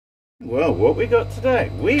Well, what we got today?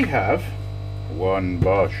 We have one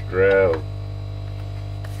Bosch drill.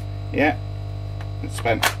 Yeah,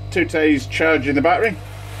 spent 2 days charging the battery,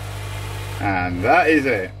 and that is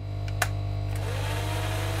it.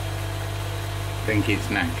 I think it's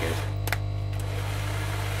knackered.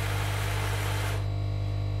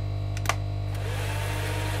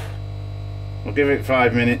 We'll give it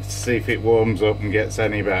 5 minutes to see if it warms up and gets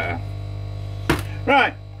any better.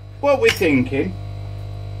 Right, what we're thinking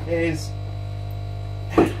is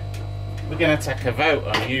we're going to take a vote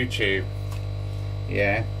on YouTube.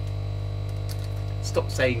 Yeah. Stop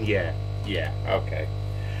saying yeah. Yeah, okay.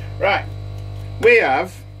 Right. We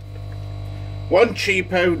have one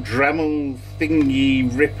cheapo Dremel thingy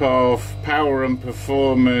rip-off power and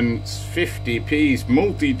performance 50-piece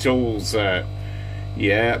multi-tool set.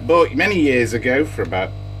 Yeah, bought many years ago for about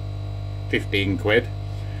 15 quid.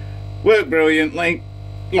 Worked brilliantly.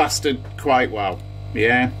 Lasted quite well.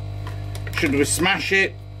 Yeah. Should we smash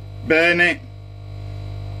it, burn it,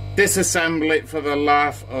 disassemble it for the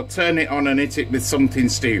laugh, or turn it on and hit it with something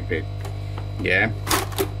stupid? Yeah.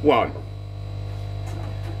 1.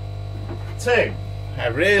 2.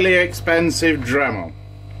 A really expensive Dremel.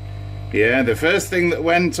 Yeah, the first thing that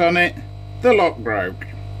went on it, the lock broke.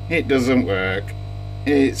 It doesn't work.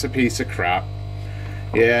 It's a piece of crap.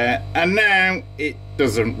 Yeah, and now it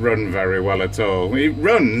doesn't run very well at all. It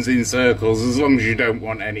runs in circles as long as you don't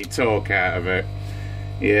want any torque out of it.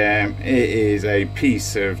 Yeah, it is a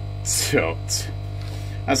piece of tut.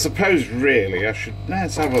 I suppose really I should,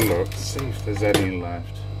 let's have a look, see if there's any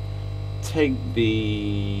left. Take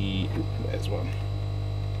the, ooh, there's one.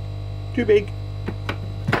 Too big.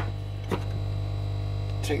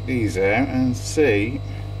 Take these out and see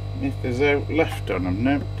if there's out left on them.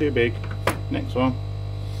 No, too big. Next one.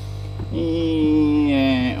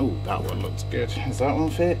 Yeah, oh, that one looks good. Does that one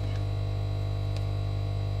fit?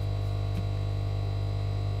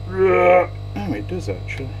 Oh, it does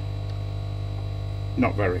actually.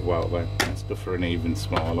 Not very well though. Let's go for an even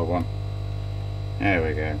smaller one. There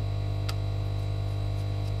we go.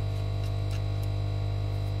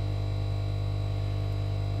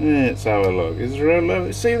 Let's have a look. Is there a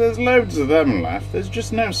load? See, there's loads of them left. There's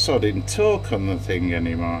just no sodding torque on the thing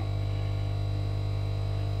anymore.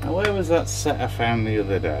 Now, where was that set I found the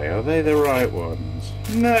other day? Are they the right ones?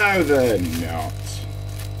 No, they're not.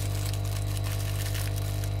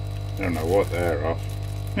 Don't know what they're off.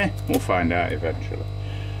 We'll find out eventually.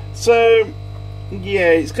 So, yeah,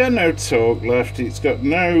 it's got no torque left. It's got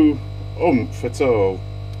no oomph at all.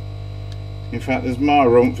 In fact, there's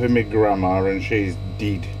more oomph in my grandma and she's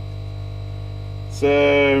dead.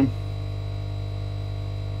 So,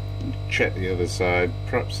 check the other side.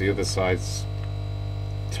 Perhaps the other side's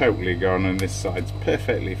totally gone and this side's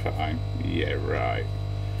perfectly fine. Yeah, right.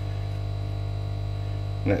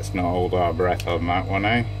 Let's not hold our breath on that one,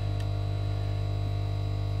 eh?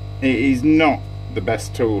 It is not the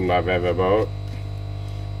best tool I've ever bought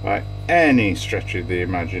by any stretch of the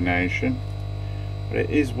imagination, but it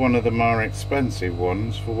is one of the more expensive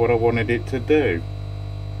ones for what I wanted it to do.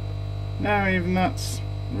 Now even that's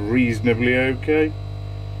reasonably okay.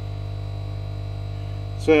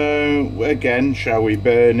 So again, shall we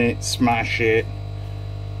burn it, smash it,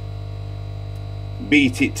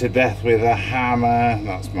 beat it to death with a hammer?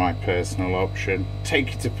 That's my personal option.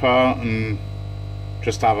 Take it apart and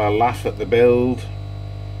just have a laugh at the build.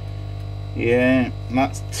 Yeah,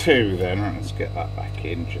 that's 2 then. Right, let's get that back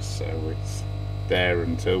in just so it's there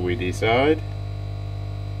until we decide.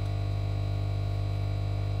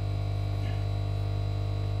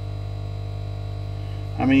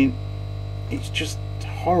 I mean, it's just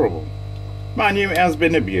horrible. Mind you, it has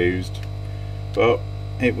been abused, but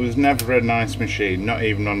it was never a nice machine, not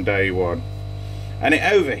even on day one. And it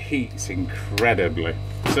overheats incredibly.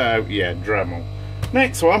 So yeah, Dremel.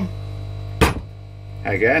 Next one.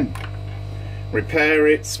 Again. Repair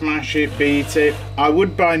it, smash it, beat it. I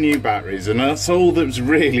would buy new batteries, and that's all that's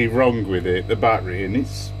really wrong with it, the battery, and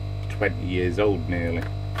it's 20 years old nearly.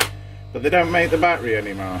 But they don't make the battery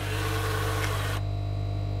anymore.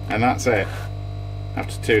 And that's it.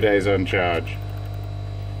 After 2 days on charge.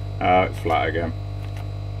 Oh, it's flat again.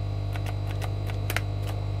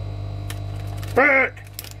 Back!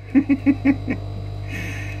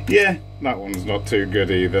 Yeah, that one's not too good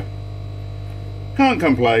either. Can't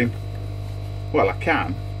complain. Well, I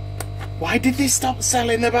can. Why did they stop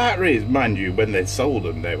selling the batteries? Mind you, when they sold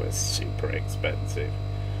them, they were super expensive.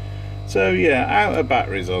 So yeah, out of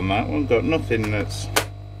batteries on that one. Got nothing that's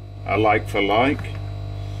a like for like.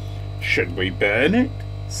 Should we burn it?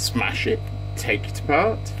 Smash it? Take it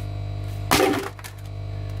apart?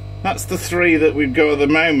 That's the 3 that we've got at the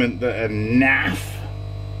moment that are naff.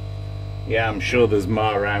 Yeah, I'm sure there's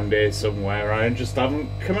more around here somewhere. I just haven't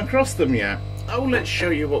come across them yet. Oh, let's show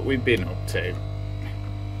you what we've been up to.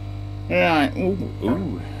 Right.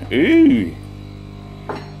 Ooh.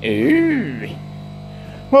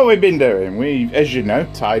 What we've been doing, we, as you know,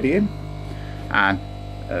 tidying. And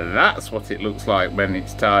that's what it looks like when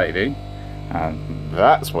it's tidy. And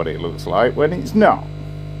that's what it looks like when it's not.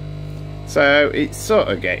 So it's sort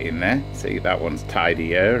of getting there. See, that one's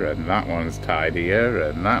tidier, and that one's tidier,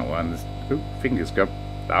 and that one's... Ooh, fingers gone.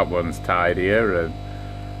 That one's tidier, and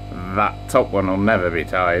that top one will never be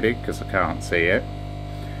tidy because I can't see it.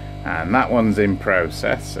 And that one's in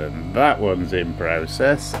process, and that one's in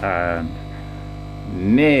process, and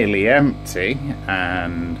nearly empty,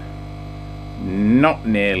 and not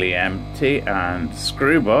nearly empty, and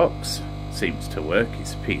screw box seems to work.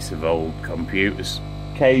 It's a piece of old computer's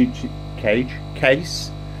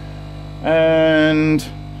case, and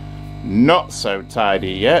not so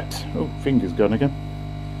tidy yet. Oh, finger's gone again.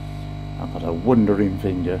 I've got a wandering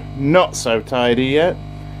finger. Not so tidy yet,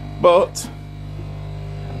 but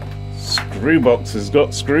screw box has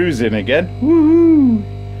got screws in again. Woohoo!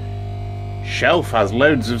 Shelf has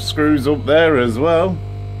loads of screws up there as well.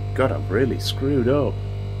 God, I've really screwed up.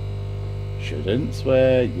 Shouldn't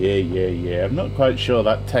swear. Yeah. I'm not quite sure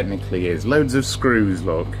that technically is. Loads of screws,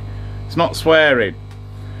 look. It's not swearing.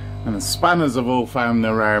 And the spanners have all found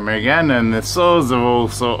their home again, and the saws have all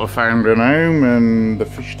sort of found a home, and the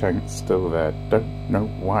fish tank's still there. Don't know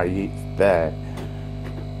why it's there.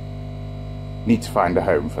 Need to find a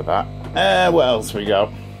home for that. What else we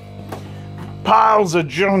got? Piles of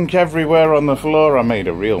junk everywhere on the floor. I made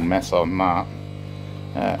a real mess on that.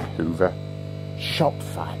 Hoover. Shop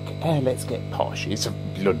vac. Let's get posh. It's a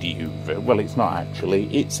bloody Hoover. Well, it's not actually.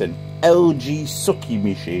 It's an LG sucky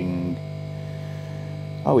machine.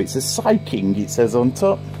 Oh, it's a Psyking, it says on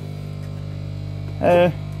top.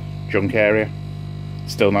 Junk area.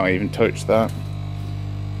 Still not even touched that.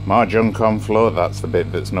 More junk on floor. That's the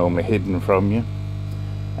bit that's normally hidden from you.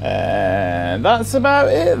 That's about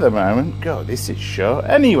it at the moment. God, this is short.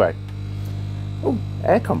 Anyway. Oh,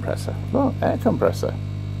 air compressor. Look, air compressor.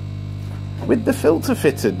 With the filter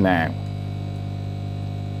fitted now.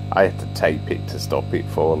 I had to tape it to stop it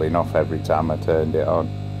falling off every time I turned it on.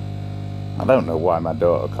 I don't know why my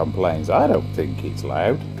daughter complains. I don't think it's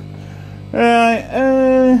loud.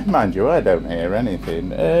 Right, mind you, I don't hear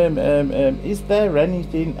anything. Is there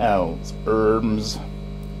anything else?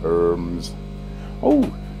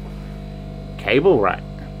 Oh, cable rack.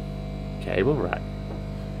 Cable rack.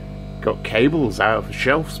 Got cables out of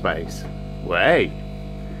shelf space. Way.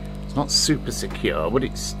 It's not super secure, but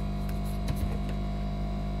it's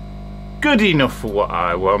good enough for what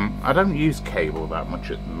I want. I don't use cable that much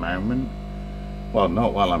at the moment. Well,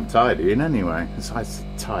 not while I'm tidying anyway, besides to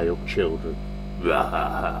tie up children. Ooh,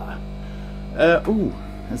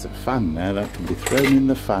 there's a fan there that can be thrown in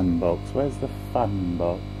the fan box. Where's the fan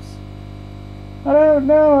box? I don't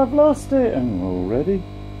know, I've lost it. Oh, already?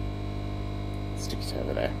 Stick it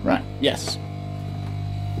over there. Right, yes.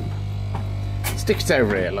 Stick it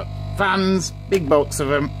over here, look. Fans, big box of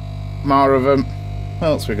them, more of them. What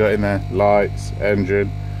else we got in there? Lights,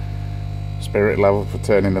 engine. Spirit level for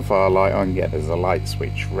turning the far light on. Yeah, there's a light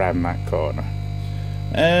switch round that corner.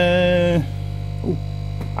 Ooh,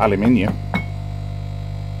 aluminium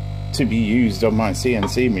to be used on my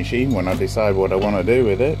CNC machine when I decide what I want to do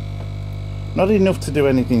with it. Not enough to do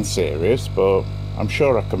anything serious, but I'm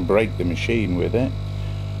sure I can break the machine with it.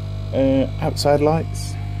 Outside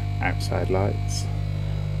lights. Outside lights.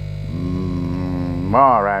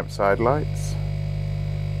 More outside lights.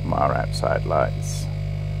 More outside lights.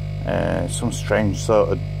 Some strange sort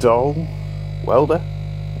of doll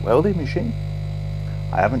welding machine.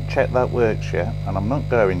 I haven't checked that works yet, and I'm not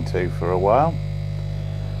going to for a while.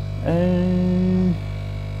 Is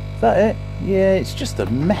that it? Yeah, it's just a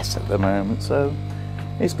mess at the moment, so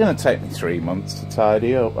it's going to take me 3 months to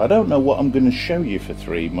tidy up. I don't know what I'm going to show you for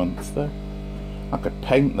 3 months though. I could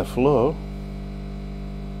paint the floor.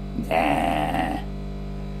 Nah.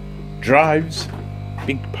 Drives.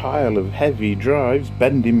 Big pile of heavy drives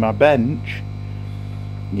bending my bench.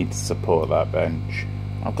 Need to support that bench.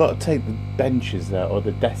 I've got to take the benches out, or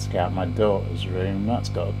the desk out my daughter's room. That's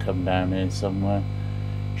got to come down here somewhere.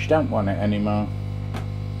 She don't want it anymore.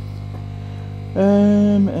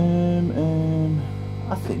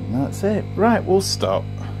 I think that's it. Right, we'll stop.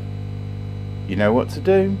 You know what to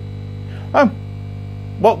do? Oh,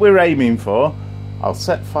 what we're aiming for, I'll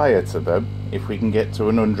set fire to them if we can get to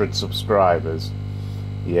 100 subscribers.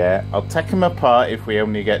 Yeah, I'll take them apart if we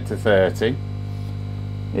only get to 30.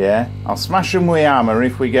 Yeah, I'll smash them with hammer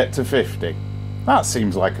if we get to 50. That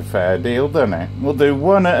seems like a fair deal, doesn't it? We'll do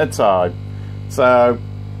one at a time. So,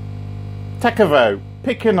 take a vote.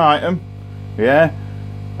 Pick an item. Yeah?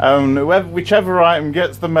 Whichever item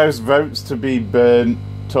gets the most votes to be burnt,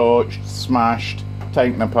 torched, smashed,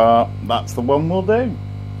 taken apart, that's the one we'll do.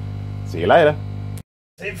 See you later.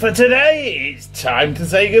 That's it for today. It's time to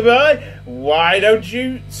say goodbye. Why don't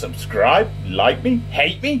you subscribe, like me,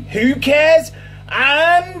 hate me, who cares?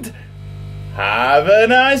 And have a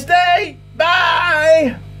nice day.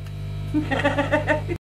 Bye.